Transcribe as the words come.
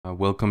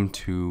Welcome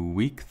to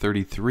week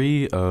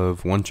 33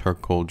 of One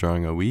Charcoal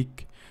Drawing a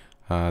Week.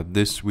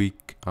 This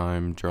week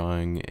I'm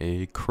drawing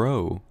a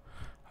crow.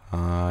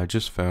 I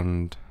just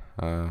found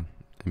an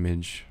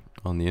image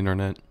on the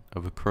internet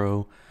of a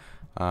crow.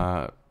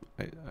 I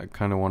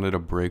kind of wanted a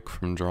break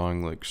from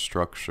drawing like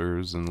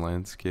structures and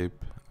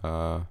landscape,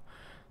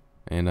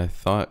 and I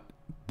thought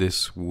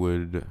this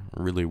would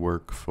really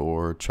work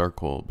for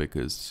charcoal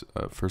because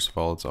first of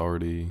all, it's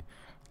already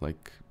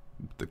like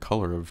the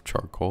color of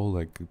charcoal,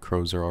 like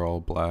crows are all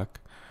black,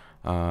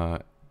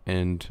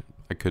 and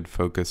I could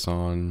focus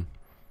on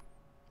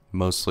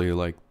mostly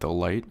like the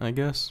light, I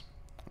guess.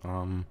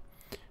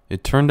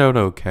 It turned out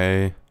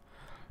okay.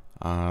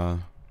 I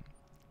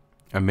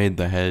made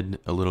the head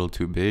a little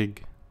too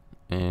big,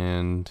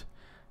 and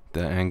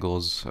the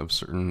angles of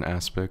certain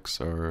aspects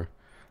are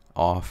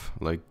off.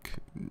 Like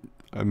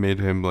I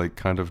made him like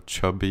kind of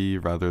chubby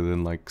rather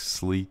than like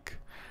sleek,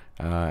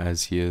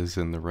 as he is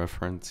in the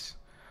reference.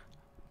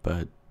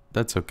 But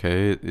that's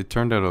okay. It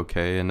turned out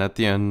okay, and at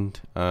the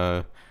end,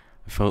 I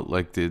felt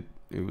like it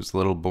was a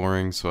little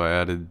boring, so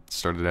I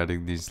started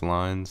adding these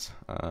lines,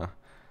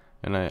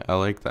 and I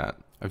like that.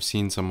 I've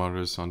seen some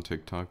artists on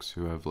TikToks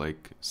who have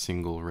like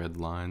single red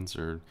lines,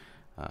 or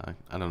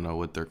I don't know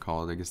what they're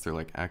called. I guess they're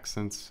like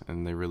accents,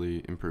 and they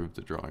really improved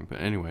the drawing. But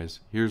anyways,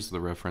 here's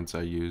the reference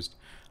I used,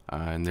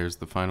 and there's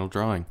the final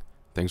drawing.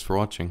 Thanks for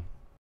watching.